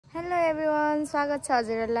Everyone, स्वागत छ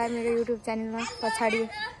हजुरहरूलाई मेरो युट्युब च्यानलमा। पछाडि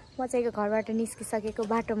म चाहिँ घरबाट निस्किसकेको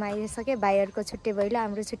बाटोमा आइसकेँ। भाइहरूको छुट्टे भइलो,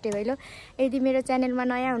 हाम्रो छुट्टे भइलो। यदि मेरो च्यानलमा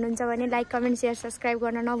नयाँ हुनुहुन्छ भने लाइक, कमेन्ट, सेयर, सब्सक्राइब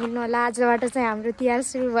गर्न नभुल्नु होला। आजबाट चाहिँ हाम्रो तिहार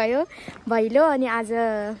सुरु भयो, भइलो। अनि आज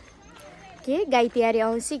के गाई तिहारी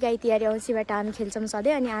औँसीबाट हामी खेल्छौँ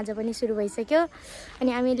सधैँ। अनि आज पनि सुरु भइसक्यो।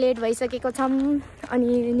 अनि हामी लेट भइसकेको छौँ।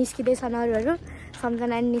 अनि निस्किँदैछन् अरूहरू,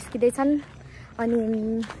 सम्झना निस्किँदैछन्। अनि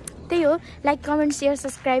त्यही हो, like, comment, share,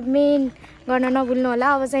 subscribe main गर्न नभुल्नु होला।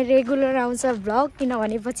 अब चाहिँ रेगुलर आउँछ भ्लग,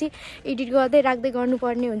 किनभने पछि एडिट गर्दै राख्दै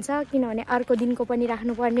गर्नुपर्ने हुन्छ, किनभने अर्को दिनको पनि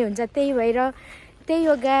राख्नुपर्ने हुन्छ। त्यही भएर त्यही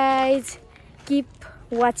हो गाइज, किप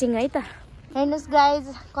वाचिङ है त। हेर्नुहोस् गाइज,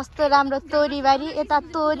 कस्तो राम्रो तोरीबारी, यता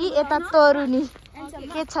तोरी यता तरुनी।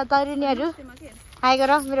 के छ तरुनीहरू? हाई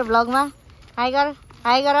गर मेरो भ्लगमा, हाई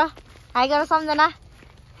गर सम्झना।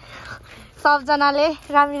 सबजनाले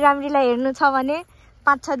राम्रीलाई हेर्नु छ भने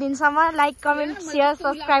 5-6 दिनसम्म लाइक, कमेन्ट, सेयर,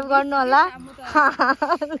 सब्सक्राइब गर्नु होला।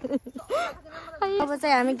 अब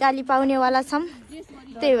चाहिँ हामी गाली पाउनेवाला छौँ।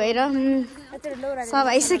 त्यही भएर सब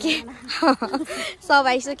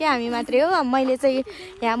आइसके हामी मात्रै हो। मैले चाहिँ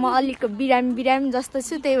यहाँ म अलिक बिरामी जस्तो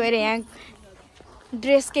छु। त्यही भएर यहाँ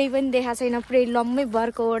ड्रेस केही पनि देखाएको छैन, पुरै लम्मै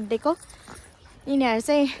भरको ओढिदिएको। यिनीहरू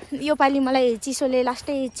चाहिँ योपालि मलाई चिसोले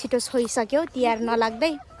लास्टै छिटो छोइसक्यो, तिहार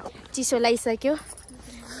नलाग्दै चिसो लगाइसक्यो।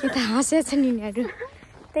 यता हाँसेको छन् यिनीहरू।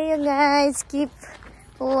 त्यही हो गाइज, किप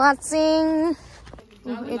वाचिङ।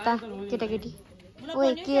 यता केटाकेटी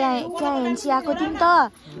ओए के हिँड्छ आएको तिमी त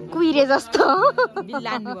कुहिरे जस्तो।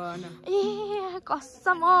 ए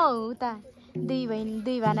कसम हौ। उता दुई भाइ,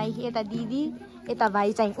 यता दिदी, यता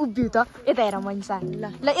भाइ चाहिँ उभियो त। यता हेर मैसा,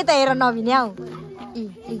 ल यता हेर नभिने हौ।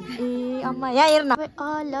 ए अम्मा यहाँ हेर्न।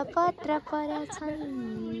 अलपत्र परेछन्,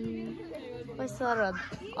 सरद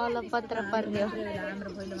अलपत्र पर्यो।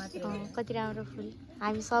 कति राम्रो फुल।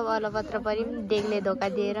 हामी सब अलपत्र पर्यौँ, डेगले धोका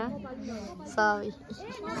दिएर सब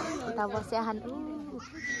यता बस्या खानु।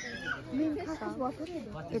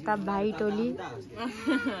 यता भाइ टोली,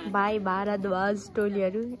 भाइ भारद्वाज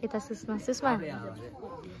टोलीहरू। यता सुषमा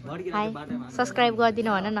हाई, सब्सक्राइब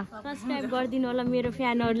गरिदिनु भन न। सब्सक्राइब गरिदिनु होला मेरो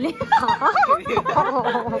फ्यानहरूले।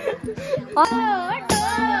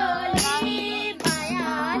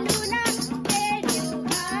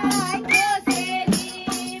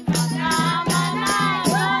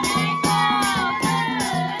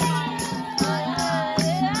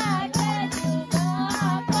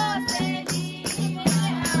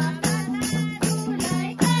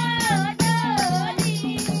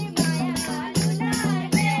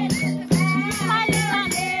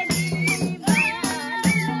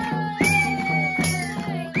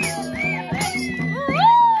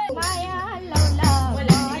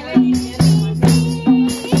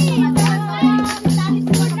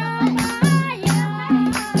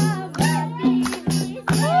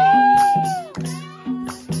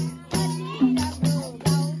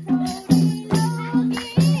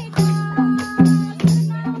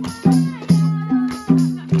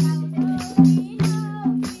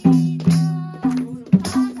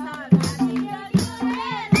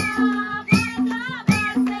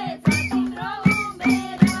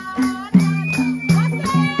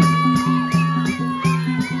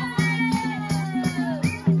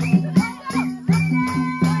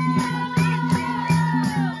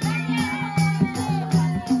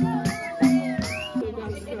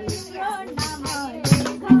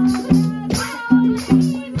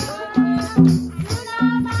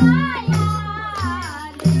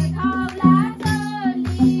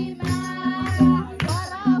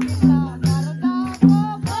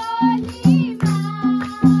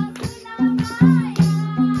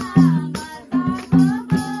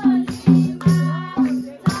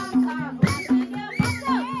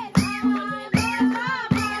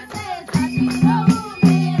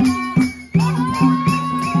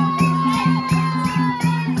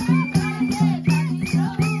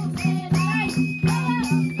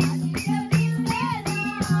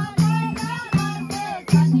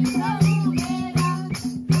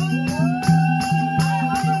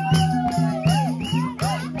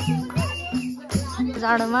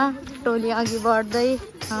 जाडोमा टोली अघि बढ्दै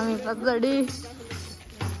हामी पछाडि।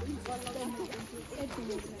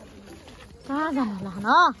 कहाँ जानु होला न?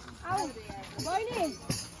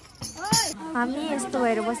 हामी यस्तो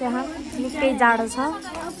भएर बसेका, निकै जाडो छ,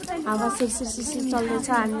 हावा सिरसिर चल्दैछ।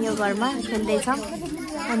 हामी यो घरमा खेल्दैछौँ।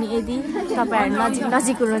 अनि यदि तपाईँहरू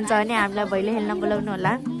नजिक हुनुहुन्छ भने हामीलाई भैलो खेल्न बोलाउनु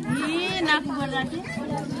होला।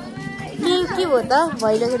 के हो त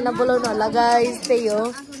भैलो खेल्न बोलाउनु होला गाइस। त्यही हो।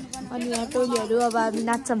 अनि यहाँ टोलीहरू अब हामी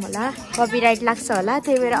नाच्छौँ होला, कपिराइट लाग्छ होला।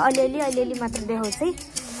 त्यही भएर अलिअलि मात्र देखाउँछ है।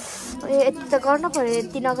 यति त गर्नु पऱ्यो,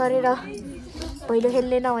 यति नगरेर भैलो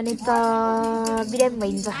खेल्दैन भने त बिरामी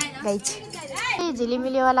भइन्छ गाइज।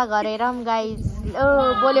 झिलिमिलीवाला घर हेरौँ गाइज। ओ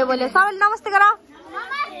बोल्यो सबैले नमस्ते गर।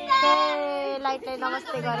 लाइटलाई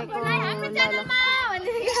नमस्ते गरेको।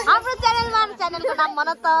 हाम्रो च्यानलको नाम भन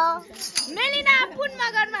त। मेलिना पुनमा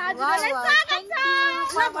गर्न हजुरलाई स्वागत छ।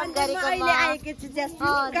 अहिले आएको छु जस्ट।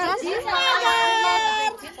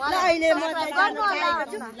 अहिले म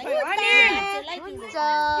हुन्छ।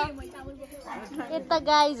 यता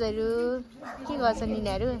गाइजहरू के गर्छन्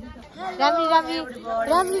यिनीहरू?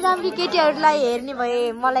 राम्री केटीहरूलाई हेर्ने भए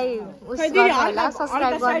मलाई उस गर्नु होला,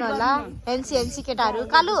 सब्स्क्राइब गर्नु होला। एनसी केटाहरू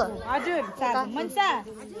कालु हजुर मन्सा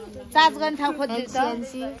चार्ज गर्न ठाउँ खोज्दैछ।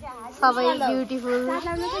 एनसी सबै ब्युटिफुल।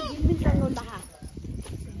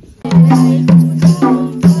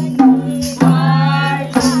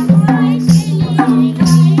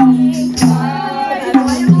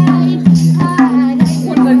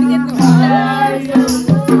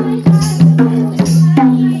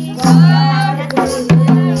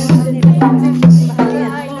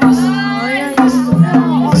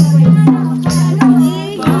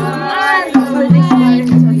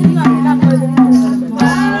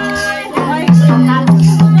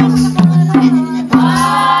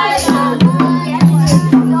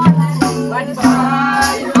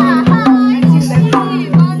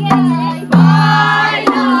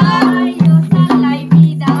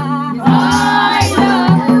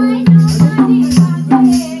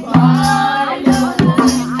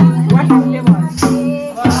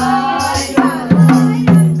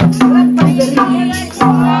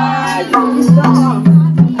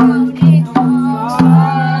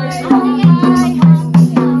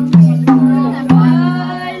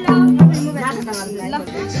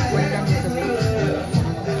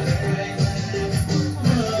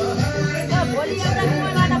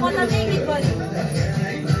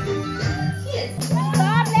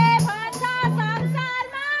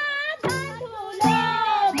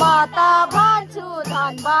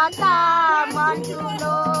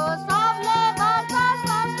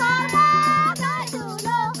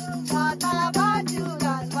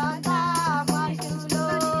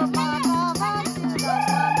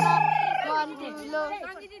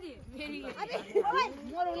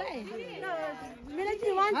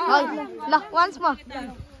 ल once more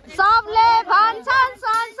सबले भन्छन्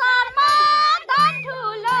संसारमा धन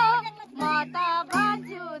ठुलो म त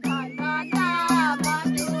भन्छु धन भन्दा मन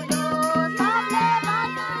ठुलो सबले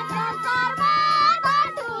भन्छन् संसारमा धन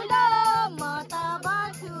ठुलो म त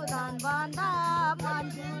भन्छु धन भन्दा मन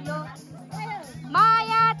ठुलो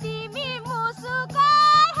माया तिमी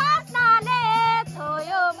मुसुकाई हाँस्नाले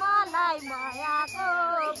छोयो मलाई मायाको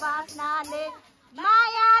बास्नाले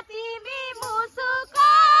माया तिमी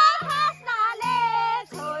मुसुकाई हाँस्नाले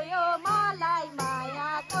छोयो मलाई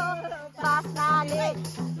मायाको बास्नाले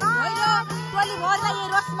टोली भरलाई यही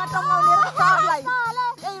रसमा टङ्गाउने सबलाई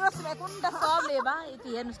यही रसमा कुन त सबले बा यति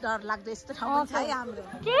हेर्नुस् डर लाग्दो यस्तो ठाउँमा छ है हाम्रो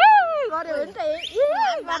के गर्यो भने त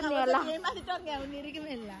मार्ने होला माथि टङ्गाउने रे के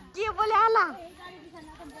मेल्ला के बोले आला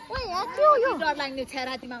ओइ यहाँ के हो यो डर लाग्ने छ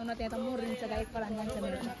रातिमा आउन त्यहाँ त मरिन्छ गाई परान जान्छ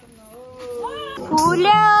मेरो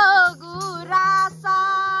फुल्यो गुरासा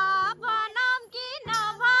भनम कि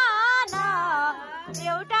नभन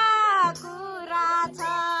एउटा कुरा छ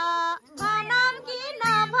भनम कि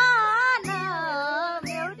नभन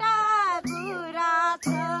एउटा कुरा छ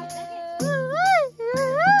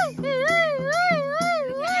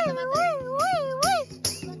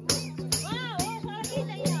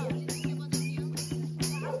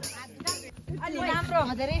अलि राम्रो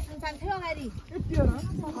हजारै सुनसान थियो अगाडि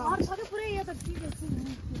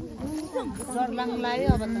डर लाग्न लाग्यो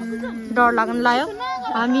अब त डर लाग्न लाग्यो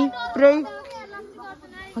हामी पुरै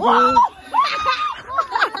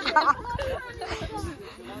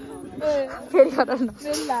फेरि गरौँ न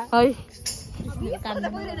है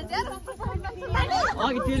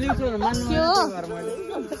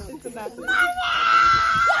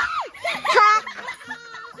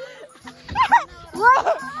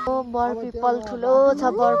बर पिपल ठुलो छ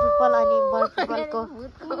बर पिपल अनि बर पिपलको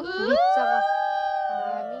बिचमा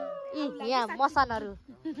हामी यहाँ मसानहरू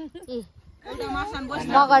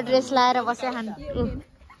मगर ड्रेस लाएर बसे खान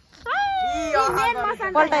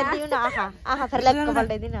पल्टाइदिउ न आँखा फेरि लाइटको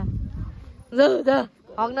पल्टाइदिउ न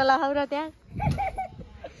हग्न लगाउ र त्यहाँ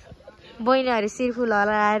बहिनीहरू शिरफुल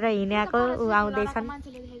हराएर हिँडेको ऊ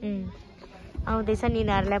आउँदैछन्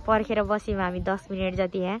यिनीहरूलाई पर्खेर बस्यौँ हामी 10 मिनट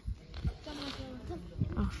जति यहाँ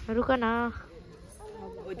रुक न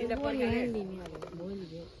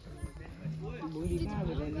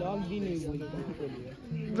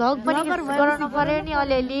भ्लग पनि गराउनु पर्यो नि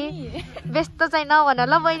अलिअलि व्यस्त चाहिँ नभन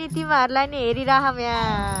ल बहिनी तिमीहरूलाई नि हेरिराखौँ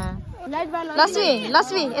यहाँ लक्ष्मी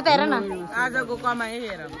लक्ष्मी यता हेर न आजको कमाइ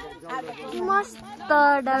हेर मस्त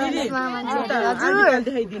डान्समा मान्छे हजुर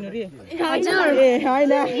देखाइदिनु रे हजुर ए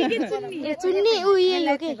हैन ए चुन्नी उ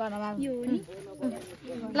यो के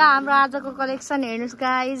ल हाम्रो आजको कलेक्सन हेर्नुस्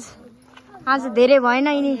गाइज आज धेरै भएन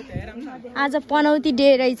नि आज पनौती डे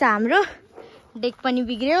रहेछ हाम्रो डेक पनि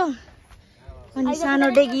बिग्रियो अनि सानो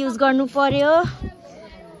डेक युज गर्नु पर्यो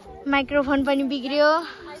माइक्रोफोन पनि बिग्रियो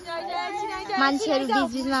मान्छेहरू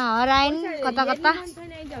बीचमा हराइन कता कता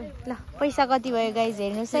ल पैसा कति भयो गाइज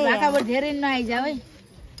हेर्नुस् है भाकाबाट धेरै नआइजाऊ है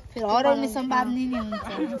फेरि हराउने सम्भावना नि हुन्छ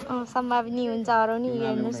सम्भावना हुन्छ हराउने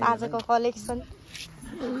हेर्नुस् आजको कलेक्सन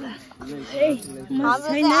हाम्रो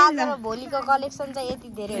चाहिँ आज र भोलिको कलेक्सन चाहिँ यति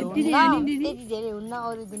धेरै हुन्न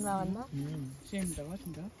अरू दिनमा भन्दा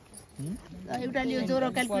एउटा लियो जोरो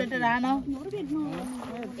क्याल्कुलेटर हान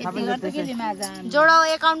यति गर्दा के जिम्मा आज जोडो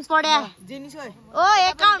एकाउन्ट पढ्या जिनिस हो ओ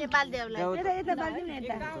एकाउन्ट बाल्देवलाई यता बाल्दिन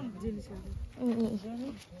यता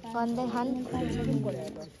भन्दै खान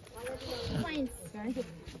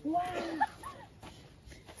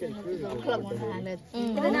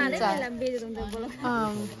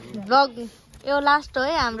ब्लग यो लास्ट हो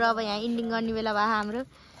है हाम्रो अब यहाँ इन्डिङ गर्ने बेला भयो हाम्रो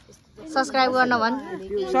सब्स्क्राइब गर्न भन्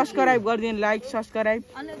सब्स्क्राइब गरिदिनु लाइक सब्स्क्राइब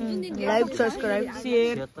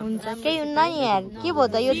शेयर हुन्छ केही हुन्न नि यार के भयो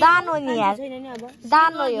त यो दान हो नि यार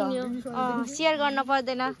दान हो यो सेयर गर्न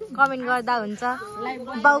पर्दैन कमेन्ट गर्दा हुन्छ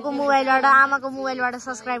बाउको मोबाइलबाट आमाको मोबाइलबाट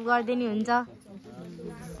सब्स्क्राइब गरिदिनु हुन्छ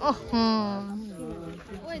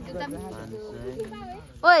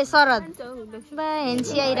ओए शरद बा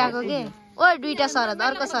हेन्सी आइरहेको के ओए दुईटा शरद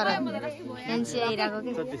अर्को शरद हेन्सी आइरहेको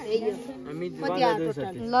के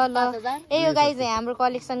ल ल ए यो गाइज हाम्रो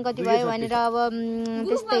कलेक्सन कति भयो भनेर अब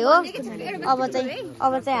त्यस्तै हो अब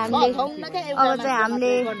चाहिँ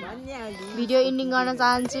हामीले भिडियो एन्डिङ गर्न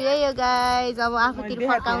चाहन्छु है यो गाइज अब आफूतिर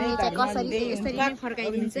फर्काउने चाहिँ कसरी यसरी नै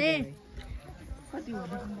फर्काइदिन्छ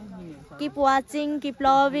keep watching keep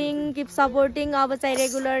loving keep supporting अब चाहिँ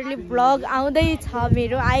रेगुलरली भ्लग आउँदैछ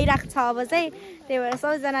मेरो आइरहेको छ अब चाहिँ त्यही भएर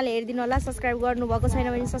सबैजनाले हेरिदिनु होला सब्स्क्राइब गर्नुभएको छैन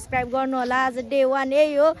भने सब्स्क्राइब गर्नु होला आज डे 1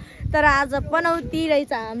 यही हो तर आज पनौती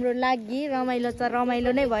रहेछ हाम्रो लागि रमाइलो त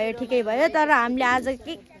रमाइलो नै भयो ठिकै भयो तर हामीले आज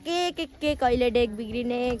के कहिले डेक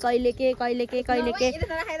बिग्रिने कहिले के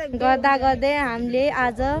गर्दै हामीले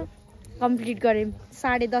आज कम्प्लिट गऱ्यौँ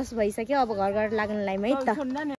 10:30 भइसक्यो अब घर लाग्न लागिम है त